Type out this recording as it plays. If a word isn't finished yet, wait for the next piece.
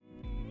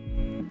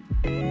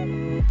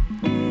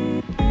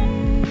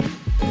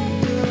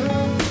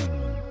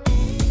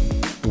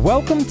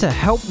Welcome to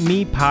Help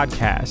Me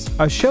Podcast,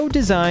 a show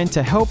designed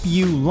to help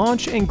you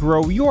launch and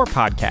grow your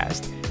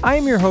podcast. I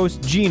am your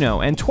host,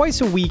 Gino, and twice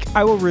a week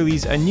I will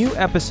release a new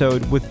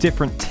episode with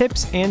different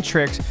tips and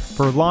tricks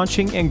for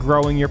launching and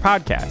growing your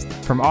podcast.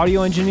 From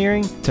audio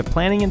engineering to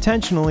planning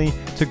intentionally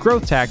to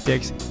growth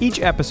tactics, each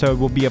episode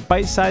will be a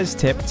bite-sized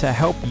tip to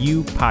help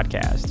you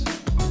podcast.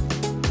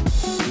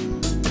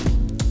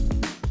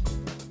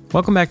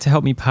 Welcome back to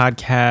Help Me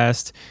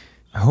Podcast.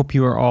 I hope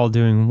you are all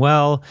doing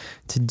well.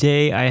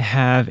 Today I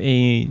have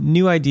a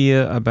new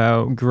idea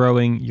about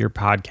growing your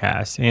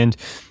podcast, and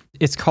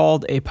it's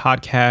called a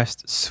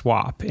podcast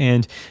swap.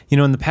 And,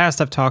 in the past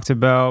I've talked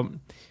about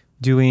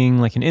doing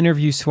like an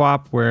interview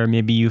swap where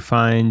maybe you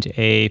find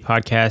a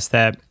podcast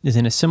that is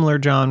in a similar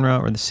genre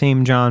or the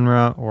same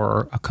genre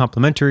or a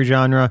complementary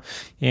genre,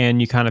 and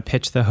you kind of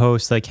pitch the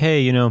host like,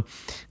 hey,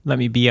 let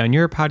me be on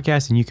your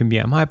podcast and you can be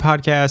on my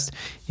podcast.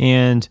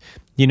 And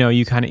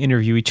you kind of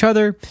interview each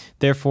other,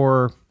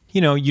 therefore,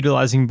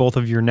 utilizing both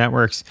of your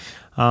networks.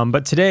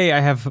 But today I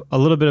have a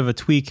little bit of a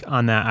tweak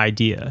on that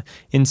idea.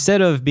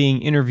 Instead of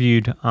being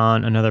interviewed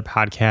on another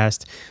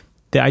podcast,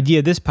 the idea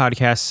of this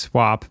podcast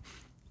swap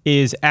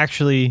is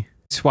actually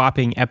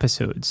swapping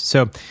episodes.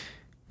 So,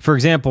 for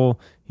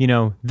example,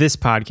 this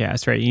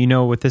podcast, right? You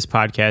know what this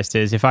podcast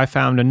is. If I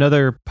found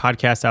another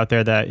podcast out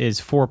there that is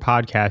for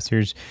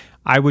podcasters,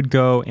 I would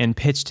go and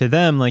pitch to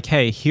them like,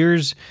 hey,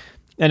 here's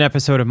an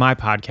episode of my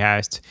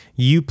podcast.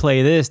 You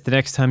play this the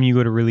next time you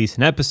go to release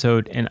an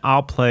episode, and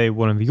I'll play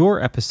one of your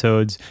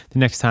episodes the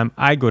next time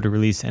I go to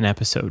release an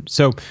episode.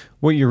 So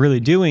what you're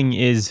really doing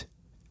is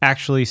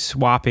actually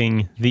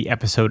swapping the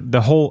episode, the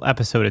whole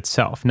episode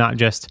itself, not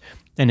just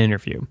an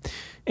interview.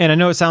 And I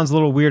know it sounds a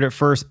little weird at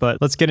first, but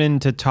let's get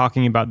into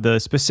talking about the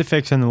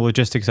specifics and the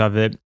logistics of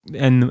it.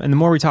 And the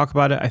more we talk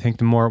about it, I think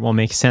the more it will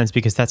make sense,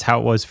 because that's how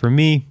it was for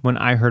me when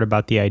I heard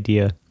about the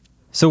idea.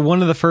 So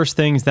one of the first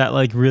things that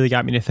really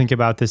got me to think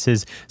about this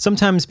is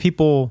sometimes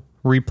people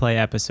replay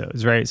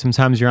episodes, right?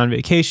 Sometimes you're on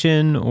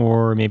vacation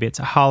or maybe it's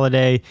a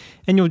holiday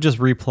and you'll just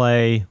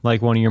replay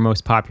like one of your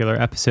most popular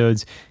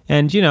episodes.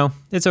 And,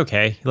 it's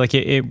okay.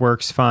 It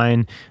works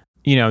fine.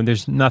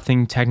 There's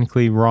nothing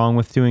technically wrong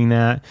with doing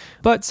that.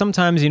 But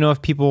sometimes,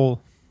 if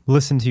people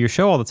listen to your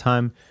show all the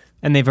time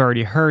and they've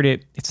already heard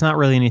it, it's not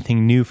really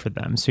anything new for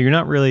them. So you're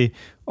not really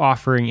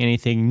offering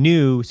anything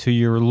new to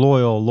your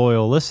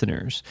loyal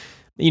listeners.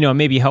 It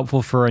may be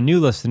helpful for a new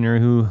listener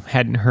who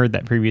hadn't heard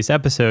that previous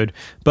episode,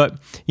 but,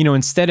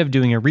 instead of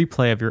doing a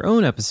replay of your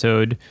own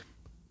episode,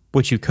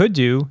 what you could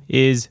do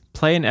is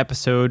play an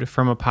episode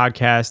from a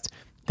podcast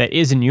that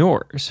isn't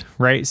yours,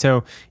 right?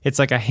 So it's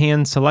like a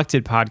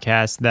hand-selected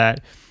podcast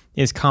that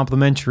is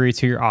complementary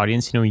to your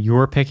audience.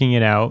 You're picking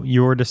it out,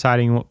 you're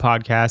deciding what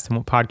podcast and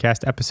what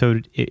podcast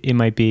episode it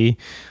might be,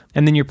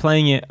 and then you're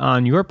playing it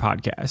on your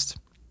podcast.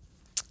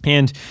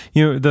 And,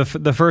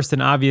 the first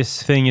and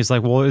obvious thing is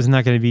like, well, isn't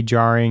that going to be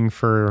jarring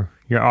for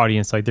your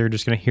audience? Like, they're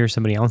just going to hear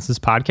somebody else's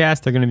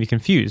podcast. They're going to be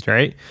confused,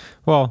 right?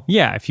 Well,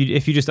 yeah, if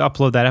you just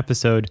upload that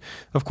episode,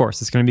 of course,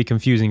 it's going to be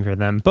confusing for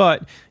them.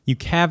 But you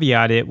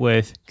caveat it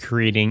with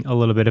creating a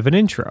little bit of an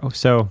intro.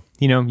 So,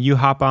 you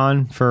hop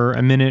on for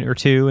a minute or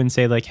two and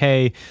say like,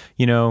 hey,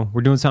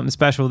 we're doing something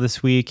special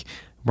this week.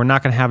 We're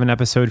not going to have an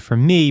episode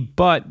from me,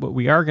 but what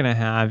we are going to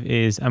have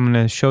is I'm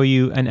going to show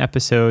you an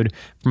episode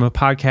from a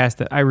podcast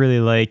that I really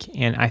like,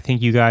 and I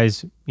think you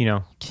guys,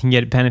 can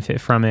get benefit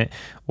from it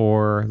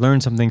or learn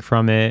something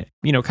from it.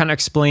 Kind of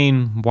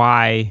explain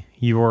why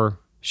you're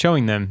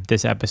showing them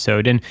this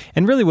episode. And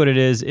really what it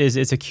is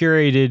it's a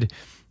curated,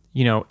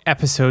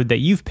 episode that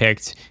you've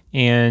picked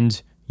and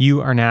you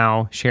are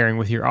now sharing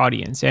with your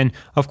audience. And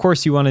of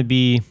course you want to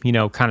be,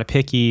 kind of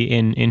picky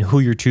in who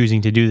you're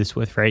choosing to do this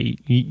with, right?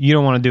 You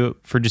don't want to do it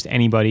for just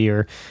anybody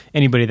or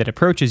anybody that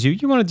approaches you.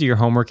 You want to do your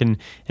homework and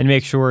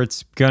make sure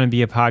it's going to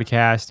be a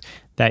podcast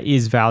that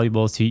is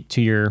valuable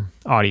to your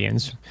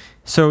audience.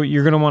 So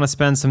you're going to want to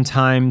spend some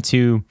time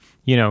to,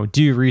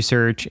 do your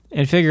research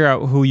and figure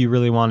out who you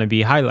really want to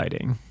be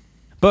highlighting.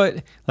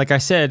 But like I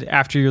said,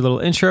 after your little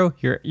intro,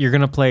 you're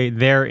going to play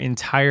their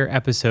entire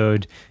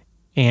episode.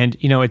 And,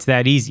 it's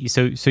that easy.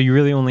 So you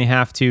really only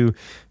have to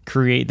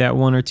create that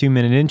 1 or 2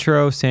 minute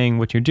intro saying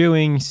what you're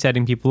doing,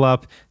 setting people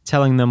up,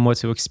 telling them what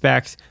to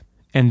expect,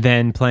 and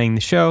then playing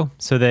the show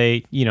so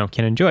they,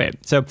 can enjoy it.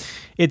 So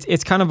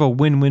it's kind of a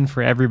win-win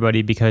for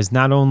everybody, because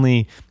not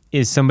only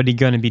is somebody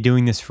going to be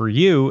doing this for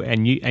you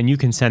and you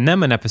can send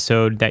them an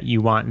episode that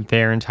you want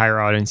their entire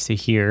audience to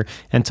hear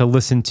and to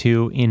listen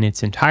to in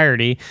its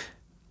entirety,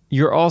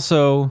 you're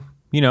also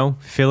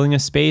filling a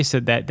space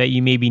that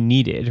you maybe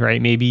needed,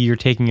 right? Maybe you're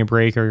taking a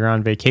break or you're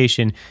on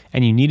vacation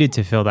and you needed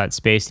to fill that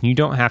space, and you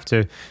don't have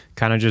to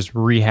kind of just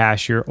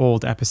rehash your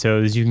old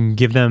episodes. You can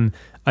give them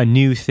a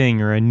new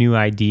thing or a new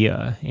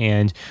idea.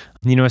 And,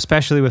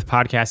 especially with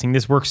podcasting,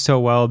 this works so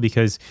well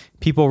because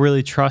people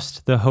really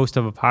trust the host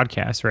of a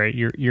podcast, right?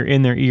 You're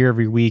in their ear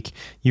every week.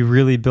 You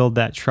really build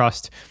that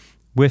trust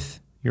with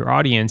your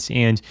audience.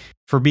 And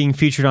for being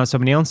featured on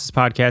somebody else's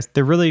podcast,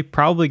 they're really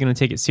probably going to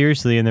take it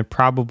seriously, and they're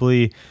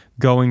probably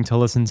going to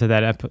listen to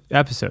that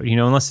episode,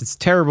 unless it's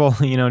terrible,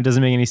 it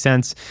doesn't make any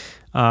sense,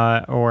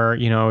 or,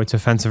 it's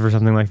offensive or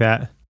something like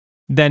that.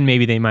 Then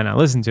maybe they might not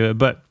listen to it.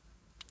 But,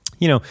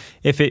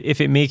 if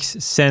it makes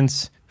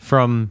sense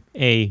from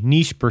a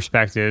niche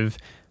perspective,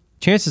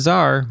 chances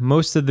are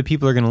most of the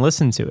people are going to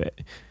listen to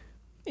it.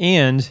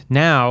 And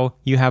now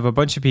you have a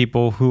bunch of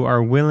people who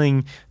are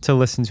willing to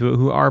listen to it,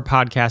 who are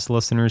podcast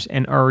listeners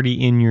and already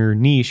in your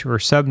niche or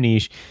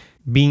sub-niche,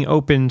 being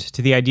opened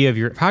to the idea of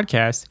your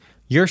podcast.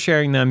 You're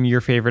sharing them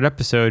your favorite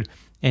episode.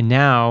 And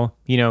now,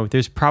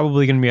 there's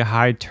probably going to be a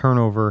high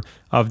turnover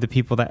of the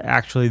people that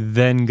actually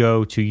then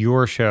go to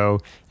your show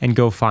and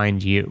go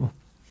find you.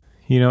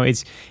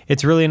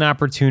 It's really an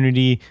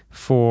opportunity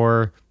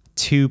for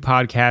two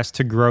podcasts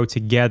to grow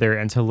together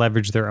and to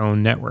leverage their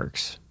own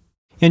networks.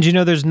 And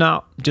there's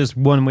not just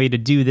one way to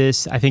do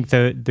this. I think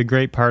the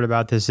great part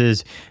about this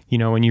is,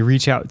 when you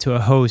reach out to a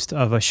host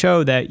of a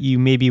show that you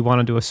maybe want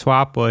to do a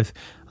swap with,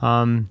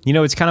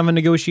 it's kind of a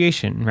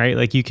negotiation, right?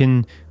 Like you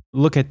can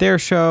look at their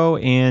show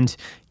and,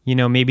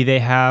 maybe they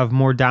have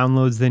more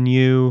downloads than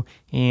you,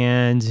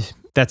 and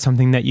that's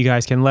something that you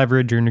guys can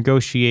leverage or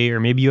negotiate, or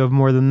maybe you have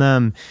more than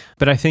them.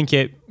 But I think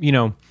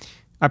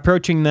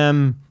approaching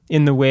them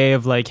in the way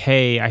of like,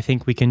 hey, I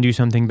think we can do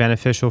something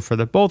beneficial for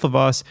the both of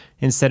us,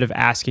 instead of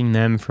asking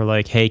them for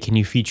like, hey, can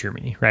you feature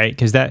me, right?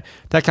 Because that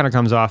kind of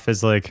comes off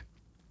as like,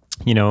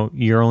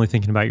 you're only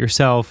thinking about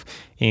yourself.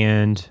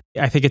 And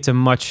I think it's a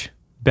much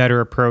better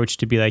approach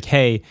to be like,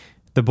 hey,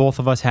 the both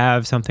of us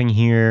have something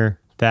here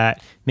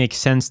that makes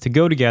sense to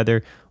go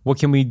together. What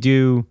can we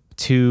do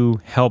to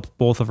help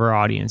both of our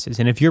audiences?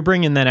 And if you're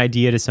bringing that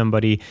idea to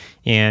somebody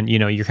and,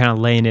 you're kind of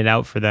laying it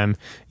out for them,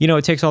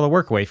 it takes all the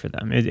work away for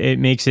them. It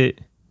makes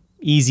it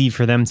easy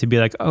for them to be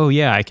like, oh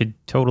yeah, I could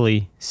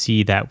totally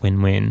see that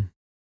win-win.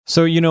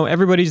 So,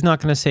 everybody's not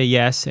going to say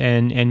yes,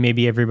 and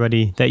maybe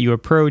everybody that you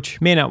approach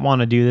may not want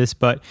to do this,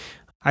 but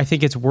I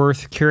think it's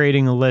worth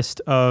curating a list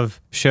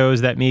of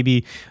shows that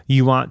maybe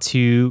you want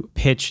to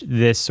pitch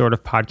this sort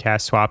of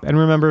podcast swap. And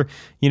remember,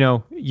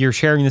 you're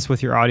sharing this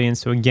with your audience.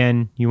 So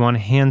again, you want to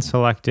hand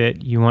select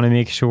it. You want to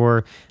make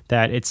sure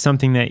that it's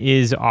something that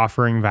is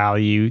offering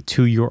value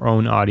to your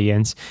own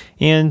audience,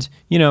 and,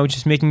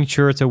 just making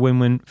sure it's a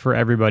win-win for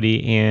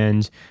everybody,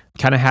 and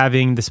kind of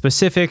having the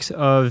specifics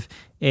of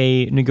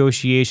a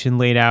negotiation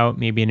laid out,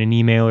 maybe in an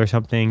email or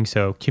something.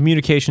 So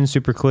communication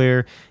super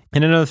clear.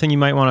 And another thing you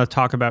might want to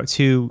talk about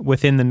too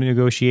within the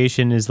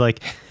negotiation is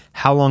like,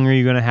 how long are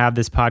you going to have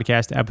this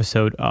podcast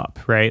episode up,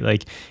 right?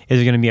 Like,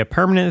 is it going to be a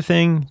permanent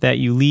thing that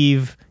you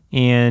leave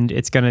and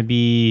it's going to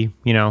be,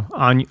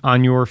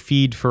 on your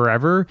feed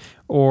forever?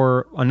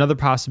 Or another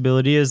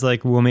possibility is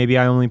like, well, maybe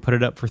I only put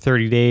it up for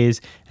 30 days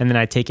and then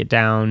I take it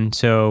down.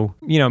 So,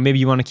 maybe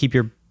you want to keep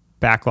your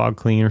backlog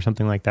clean or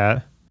something like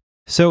that.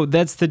 So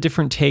that's the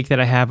different take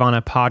that I have on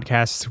a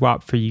podcast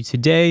swap for you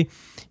today.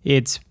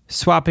 It's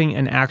swapping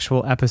an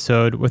actual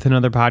episode with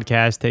another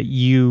podcast that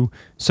you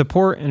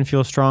support and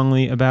feel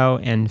strongly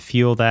about and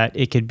feel that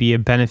it could be a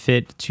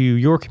benefit to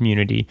your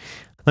community.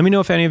 Let me know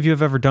if any of you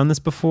have ever done this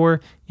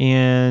before,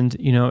 and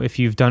if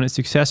you've done it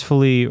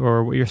successfully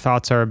or what your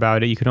thoughts are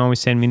about it. You can always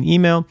send me an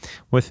email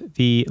with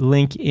the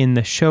link in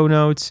the show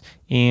notes,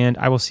 and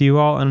I will see you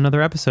all on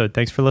another episode.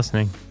 Thanks for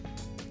listening.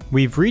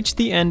 We've reached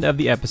the end of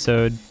the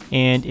episode,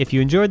 and if you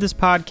enjoyed this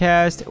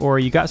podcast or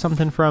you got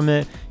something from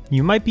it,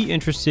 you might be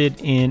interested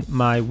in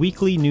my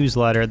weekly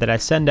newsletter that I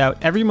send out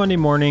every Monday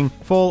morning,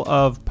 full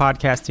of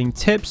podcasting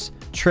tips,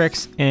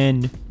 tricks,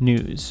 and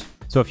news.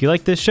 So if you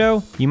like this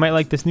show, you might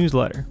like this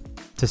newsletter.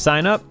 To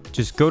sign up,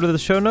 just go to the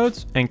show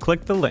notes and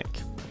click the link.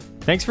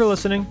 Thanks for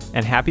listening,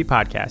 and happy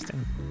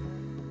podcasting.